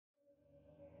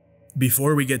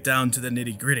Before we get down to the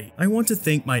nitty-gritty, I want to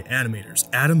thank my animators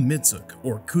Adam Mitzuk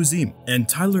or Kuzim and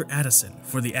Tyler Addison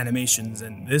for the animations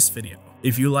in this video.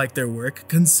 If you like their work,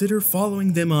 consider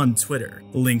following them on Twitter.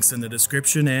 Links in the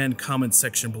description and comment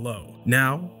section below.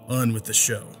 Now, on with the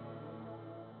show.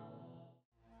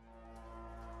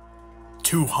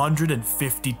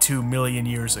 252 million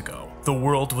years ago, the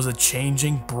world was a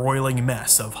changing, broiling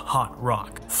mess of hot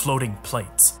rock, floating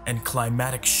plates, and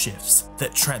climatic shifts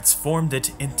that transformed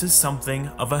it into something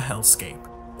of a hellscape.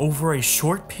 Over a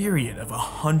short period of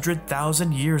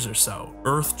 100,000 years or so,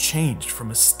 Earth changed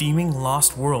from a steaming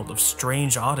lost world of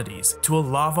strange oddities to a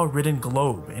lava-ridden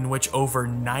globe in which over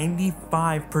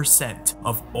 95%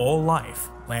 of all life,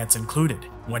 plants included,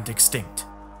 went extinct.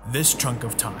 This chunk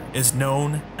of time is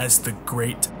known as the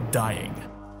Great Dying.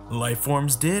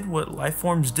 Lifeforms did what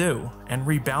lifeforms do and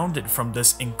rebounded from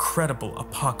this incredible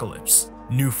apocalypse.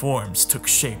 New forms took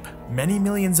shape many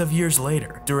millions of years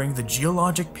later during the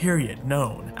geologic period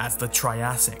known as the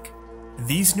Triassic.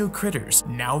 These new critters,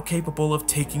 now capable of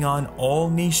taking on all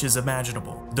niches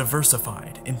imaginable,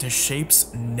 diversified into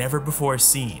shapes never before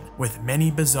seen, with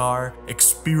many bizarre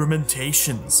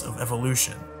experimentations of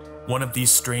evolution. One of these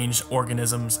strange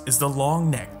organisms is the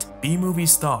long-necked B-movie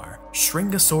star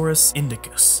Shringasaurus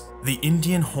indicus, the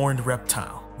Indian horned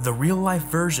reptile, the real-life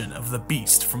version of the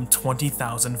beast from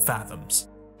 20,000 Fathoms.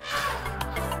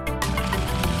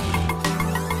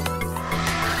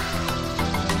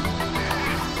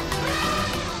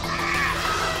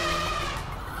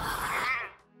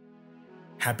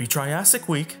 Happy Triassic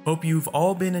Week! Hope you've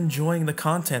all been enjoying the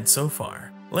content so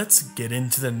far. Let's get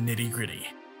into the nitty-gritty.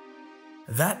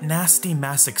 That nasty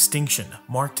mass extinction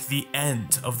marked the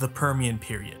end of the Permian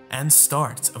period and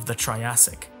start of the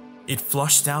Triassic. It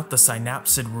flushed out the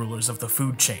synapsid rulers of the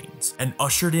food chains and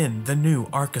ushered in the new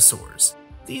archosaurs.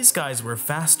 These guys were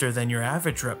faster than your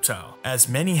average reptile, as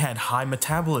many had high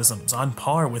metabolisms on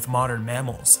par with modern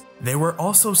mammals. They were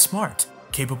also smart,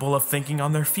 capable of thinking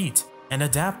on their feet and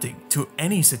adapting to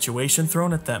any situation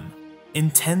thrown at them. In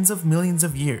tens of millions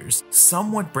of years,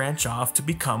 some would branch off to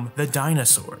become the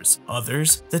dinosaurs,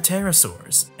 others the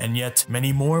pterosaurs, and yet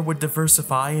many more would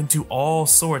diversify into all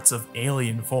sorts of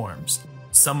alien forms.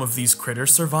 Some of these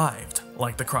critters survived,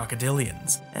 like the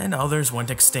crocodilians, and others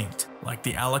went extinct, like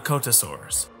the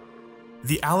alacotosaurs.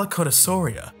 The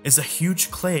Alacotosauria is a huge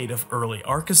clade of early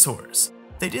archosaurs.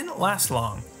 They didn't last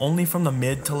long, only from the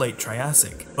mid to late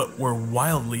Triassic, but were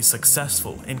wildly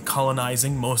successful in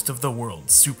colonizing most of the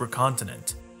world's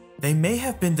supercontinent. They may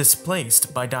have been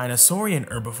displaced by dinosaurian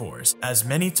herbivores, as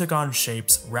many took on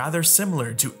shapes rather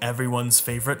similar to everyone's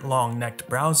favorite long-necked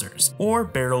browsers or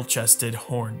barrel-chested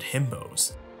horned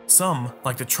himbos. Some,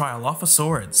 like the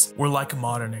Trilophosaurids, were like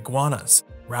modern iguanas,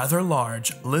 rather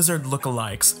large, lizard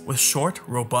lookalikes with short,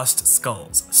 robust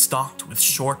skulls stocked with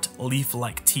short,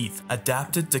 leaf-like teeth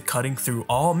adapted to cutting through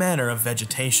all manner of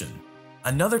vegetation.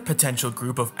 Another potential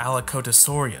group of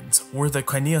Alacotosaurians were the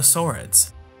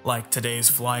Craniosaurids. Like today's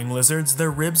flying lizards,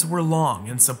 their ribs were long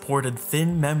and supported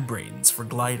thin membranes for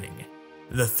gliding.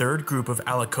 The third group of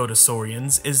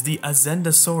Alacotosaurians is the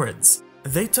Azendosaurids.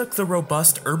 They took the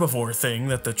robust herbivore thing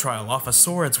that the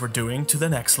Trilophosaurids were doing to the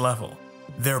next level.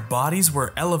 Their bodies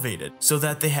were elevated so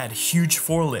that they had huge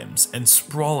forelimbs and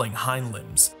sprawling hind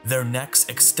limbs. Their necks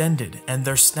extended and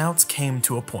their snouts came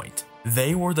to a point.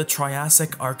 They were the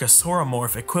Triassic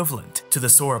archosauromorph equivalent to the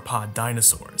sauropod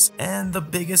dinosaurs, and the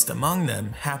biggest among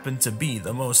them happened to be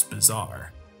the most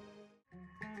bizarre.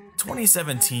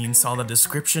 2017 saw the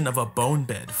description of a bone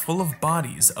bed full of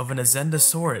bodies of an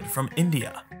Azendosaurid from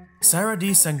India. Saradi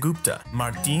Sengupta,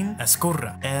 Martin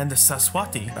Escurra, and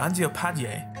Saswati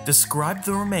Bandyopadhyay described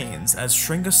the remains as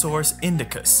Shringasaurus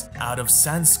indicus out of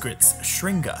Sanskrit's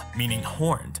Shringa, meaning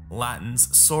horned, Latin's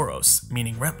sauros,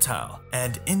 meaning reptile,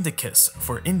 and indicus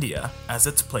for India as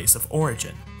its place of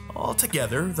origin.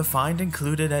 Altogether, the find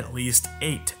included at least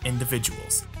 8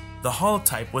 individuals. The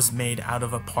holotype was made out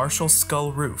of a partial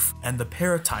skull roof, and the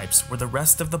paratypes were the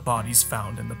rest of the bodies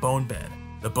found in the bone bed.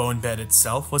 The bone bed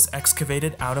itself was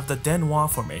excavated out of the Denois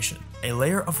Formation, a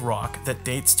layer of rock that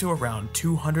dates to around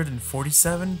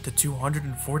 247 to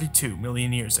 242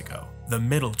 million years ago, the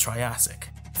Middle Triassic.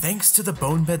 Thanks to the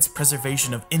bone bed's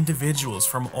preservation of individuals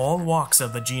from all walks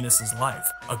of the genus's life,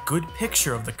 a good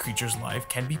picture of the creature's life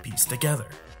can be pieced together.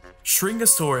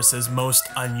 Shringasaurus's most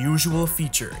unusual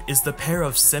feature is the pair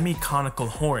of semi-conical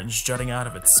horns jutting out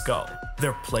of its skull.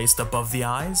 They're placed above the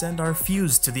eyes and are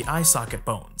fused to the eye socket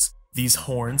bones. These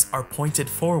horns are pointed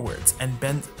forwards and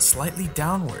bent slightly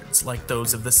downwards like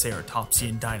those of the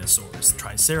ceratopsian dinosaurs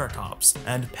Triceratops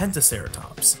and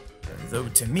Pentaceratops. though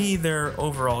to me their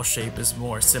overall shape is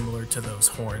more similar to those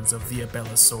horns of the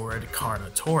abelosaurid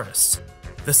Carnotaurus.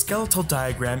 The skeletal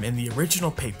diagram in the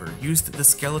original paper used the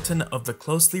skeleton of the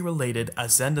closely related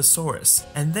Azendosaurus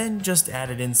and then just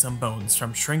added in some bones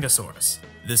from Shringasaurus.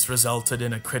 This resulted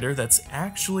in a critter that's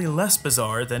actually less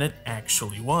bizarre than it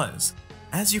actually was.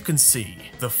 As you can see,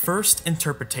 the first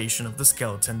interpretation of the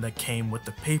skeleton that came with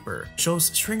the paper shows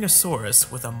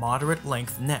Shringasaurus with a moderate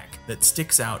length neck that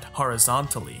sticks out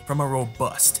horizontally from a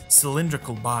robust,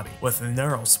 cylindrical body with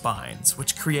neural spines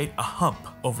which create a hump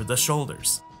over the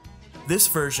shoulders. This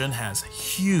version has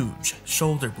huge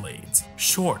shoulder blades,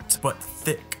 short but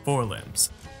thick forelimbs,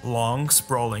 long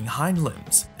sprawling hind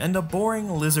limbs, and a boring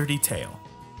lizardy tail.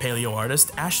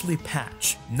 Paleoartist Ashley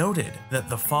Patch noted that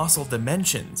the fossil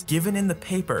dimensions given in the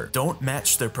paper don't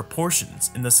match their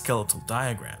proportions in the skeletal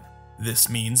diagram. This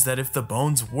means that if the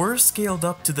bones were scaled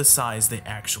up to the size they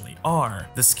actually are,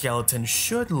 the skeleton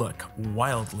should look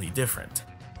wildly different.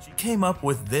 She came up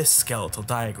with this skeletal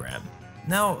diagram.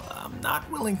 Now, I'm not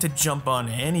willing to jump on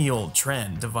any old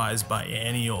trend devised by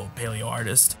any old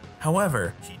paleoartist.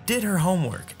 However, she did her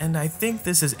homework, and I think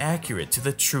this is accurate to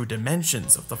the true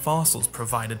dimensions of the fossils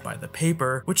provided by the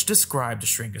paper, which described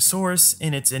Shringasaurus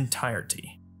in its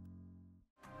entirety.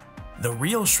 The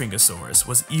real Shringasaurus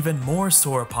was even more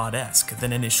sauropod-esque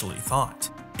than initially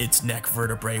thought. Its neck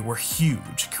vertebrae were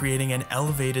huge, creating an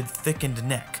elevated, thickened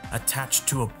neck attached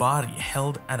to a body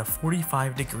held at a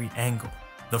 45-degree angle.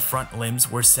 The front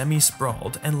limbs were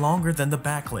semi-sprawled and longer than the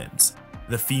back limbs.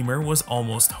 The femur was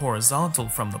almost horizontal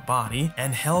from the body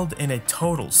and held in a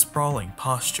total sprawling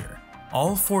posture.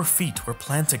 All 4 feet were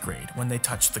plantigrade when they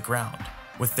touched the ground,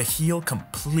 with the heel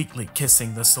completely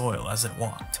kissing the soil as it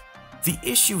walked. The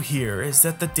issue here is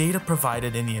that the data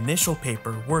provided in the initial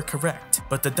paper were correct,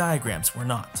 but the diagrams were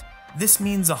not. This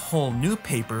means a whole new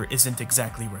paper isn't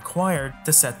exactly required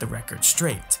to set the record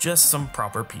straight, just some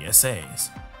proper PSAs.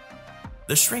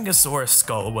 The Shringasaurus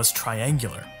skull was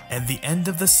triangular, and the end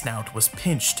of the snout was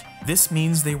pinched. This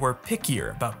means they were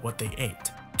pickier about what they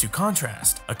ate. To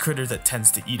contrast, a critter that tends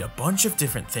to eat a bunch of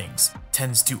different things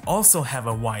tends to also have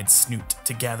a wide snoot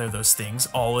to gather those things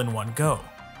all in one go.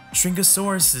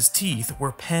 Shringasaurus's teeth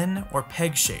were pen or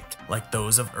peg-shaped, like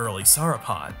those of early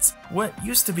sauropods, what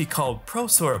used to be called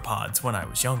prosauropods when I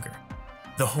was younger.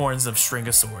 The horns of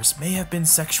Shringasaurus may have been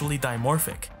sexually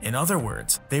dimorphic. In other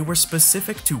words, they were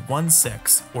specific to one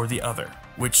sex or the other.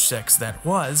 Which sex that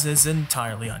was is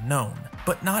entirely unknown,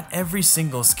 but not every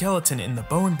single skeleton in the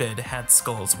bone bed had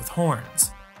skulls with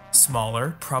horns.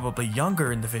 Smaller, probably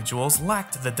younger individuals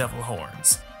lacked the devil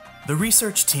horns. The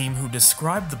research team who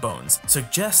described the bones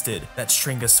suggested that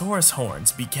Shringasaurus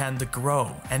horns began to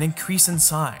grow and increase in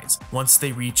size once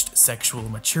they reached sexual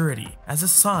maturity as a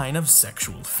sign of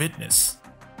sexual fitness.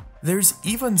 There's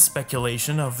even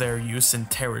speculation of their use in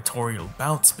territorial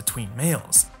bouts between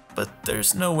males, but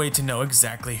there's no way to know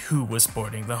exactly who was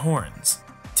sporting the horns.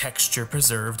 Texture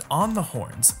preserved on the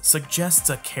horns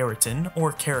suggests a keratin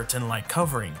or keratin-like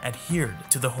covering adhered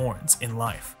to the horns in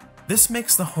life. This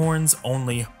makes the horns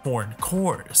only horn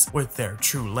cores, with their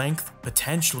true length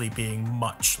potentially being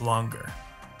much longer.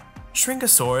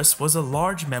 Shringasaurus was a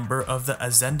large member of the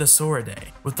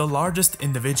Azendosauridae, with the largest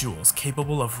individuals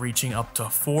capable of reaching up to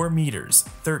 4 meters,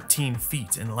 13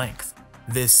 feet in length.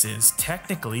 This is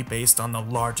technically based on the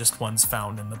largest ones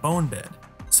found in the bone bed,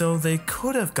 so they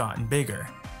could have gotten bigger.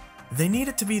 They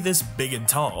needed to be this big and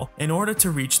tall in order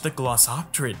to reach the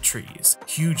glossopterid trees,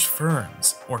 huge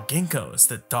ferns, or ginkgos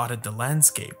that dotted the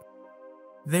landscape.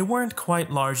 They weren't quite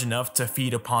large enough to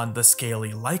feed upon the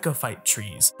scaly lycophyte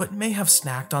trees, but may have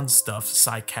snacked on stuff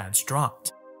cycads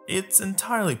dropped. It's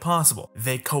entirely possible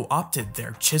they co-opted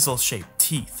their chisel-shaped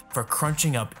teeth for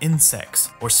crunching up insects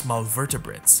or small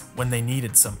vertebrates when they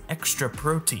needed some extra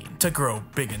protein to grow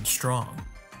big and strong.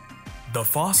 The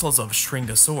fossils of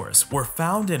Shringasaurus were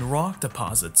found in rock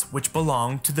deposits which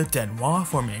belong to the Denois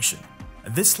Formation.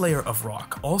 This layer of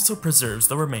rock also preserves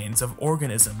the remains of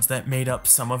organisms that made up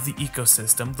some of the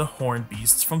ecosystem the horned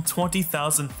beasts from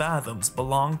 20,000 fathoms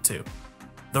belong to.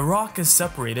 The rock is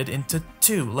separated into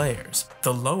 2 layers.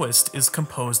 The lowest is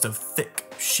composed of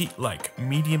thick, sheet-like,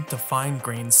 medium to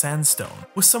fine-grained sandstone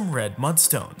with some red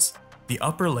mudstones. The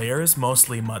upper layer is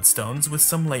mostly mudstones with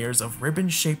some layers of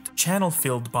ribbon-shaped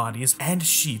channel-filled bodies and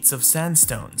sheets of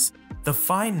sandstones. The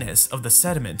fineness of the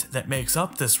sediment that makes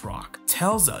up this rock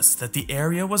tells us that the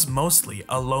area was mostly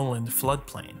a lowland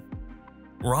floodplain.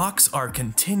 Rocks are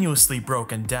continuously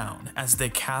broken down as they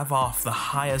calve off the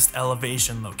highest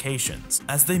elevation locations.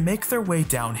 As they make their way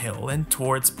downhill and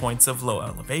towards points of low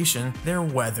elevation, they're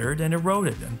weathered and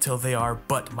eroded until they are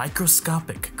but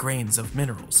microscopic grains of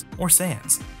minerals, or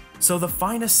sands. So the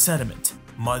finest sediment,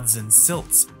 muds and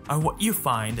silts, are what you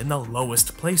find in the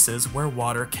lowest places where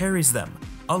water carries them,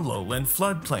 a lowland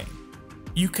floodplain.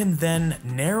 You can then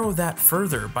narrow that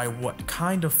further by what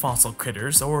kind of fossil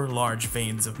critters or large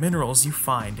veins of minerals you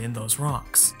find in those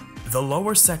rocks. The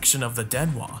lower section of the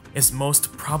Denwa is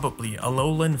most probably a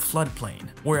lowland floodplain,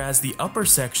 whereas the upper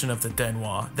section of the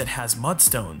Denwa that has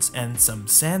mudstones and some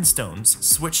sandstones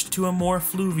switched to a more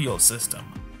fluvial system,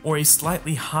 or a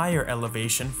slightly higher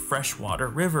elevation freshwater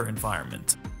river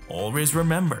environment. Always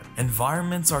remember,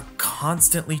 environments are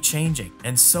constantly changing,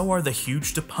 and so are the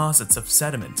huge deposits of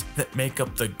sediment that make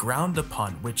up the ground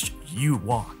upon which you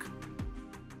walk.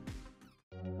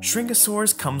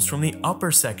 Shringasaurus comes from the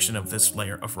upper section of this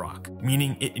layer of rock,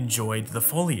 meaning it enjoyed the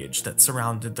foliage that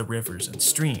surrounded the rivers and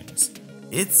streams.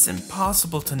 It's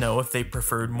impossible to know if they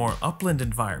preferred more upland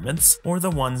environments or the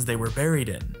ones they were buried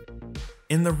in.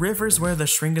 In the rivers where the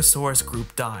Shringasaurus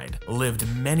group died lived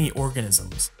many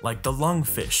organisms, like the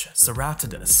lungfish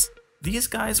Ceratodus. These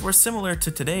guys were similar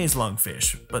to today's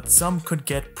lungfish, but some could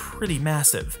get pretty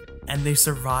massive, and they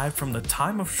survived from the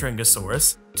time of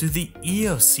Shringasaurus to the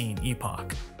Eocene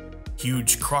epoch.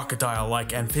 Huge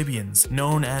crocodile-like amphibians,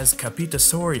 known as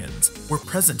Capitosaurians, were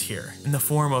present here in the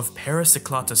form of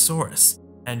Paracyclotosaurus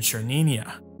and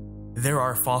Chernenia. There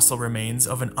are fossil remains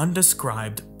of an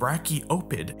undescribed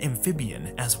brachiopoid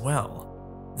amphibian as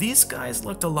well. These guys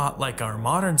looked a lot like our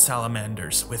modern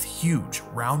salamanders with huge,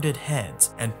 rounded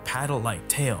heads and paddle-like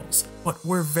tails, but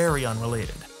were very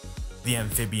unrelated. The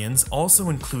amphibians also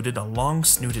included a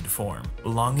long-snouted form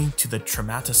belonging to the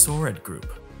Trematosaurid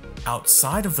group.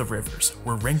 Outside of the rivers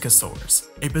were rhynchosaurs,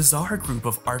 a bizarre group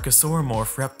of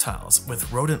archosauromorph reptiles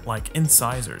with rodent-like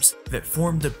incisors that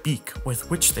formed a beak with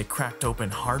which they cracked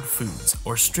open hard foods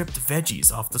or stripped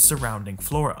veggies off the surrounding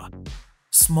flora.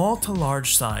 Small to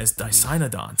large-sized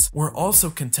dicynodonts were also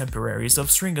contemporaries of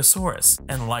Shringasaurus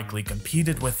and likely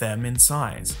competed with them in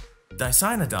size.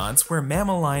 Dicynodonts were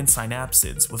mammaline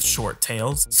synapsids with short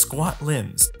tails, squat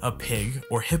limbs, a pig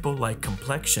or hippo-like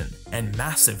complexion, and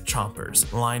massive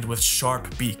chompers lined with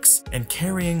sharp beaks and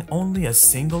carrying only a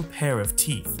single pair of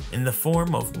teeth in the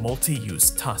form of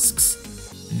multi-use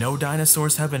tusks. No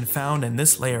dinosaurs have been found in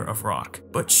this layer of rock,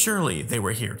 but surely they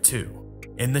were here too,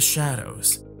 in the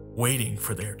shadows, waiting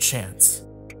for their chance.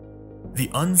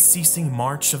 The unceasing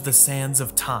march of the sands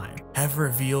of time have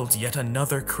revealed yet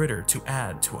another critter to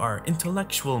add to our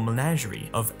intellectual menagerie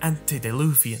of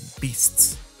antediluvian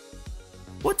beasts.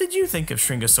 What did you think of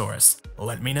Shringasaurus?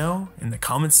 Let me know in the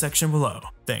comments section below.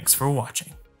 Thanks for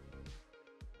watching.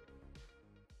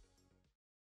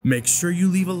 Make sure you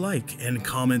leave a like and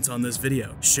comment on this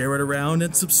video, share it around,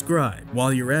 and subscribe.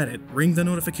 While you're at it, ring the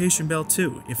notification bell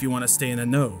too if you want to stay in the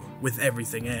know with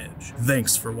everything Edge.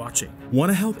 Thanks for watching.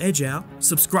 Want to help Edge out?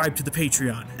 Subscribe to the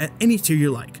Patreon at any tier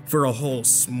you like for a whole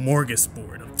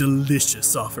smorgasbord of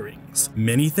delicious offerings.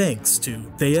 Many thanks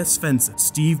to Thea Svensson,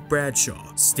 Steve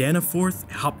Bradshaw, Staniforth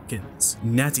Hopkins,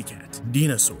 Nattycat,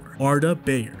 Dinosaur, Arda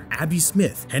Bayer, Abby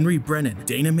Smith, Henry Brennan,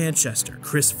 Dana Manchester,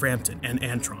 Chris Frampton, and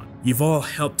Antron. You've all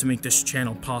helped to make this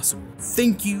channel possible.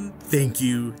 Thank you, thank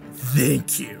you,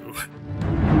 thank you.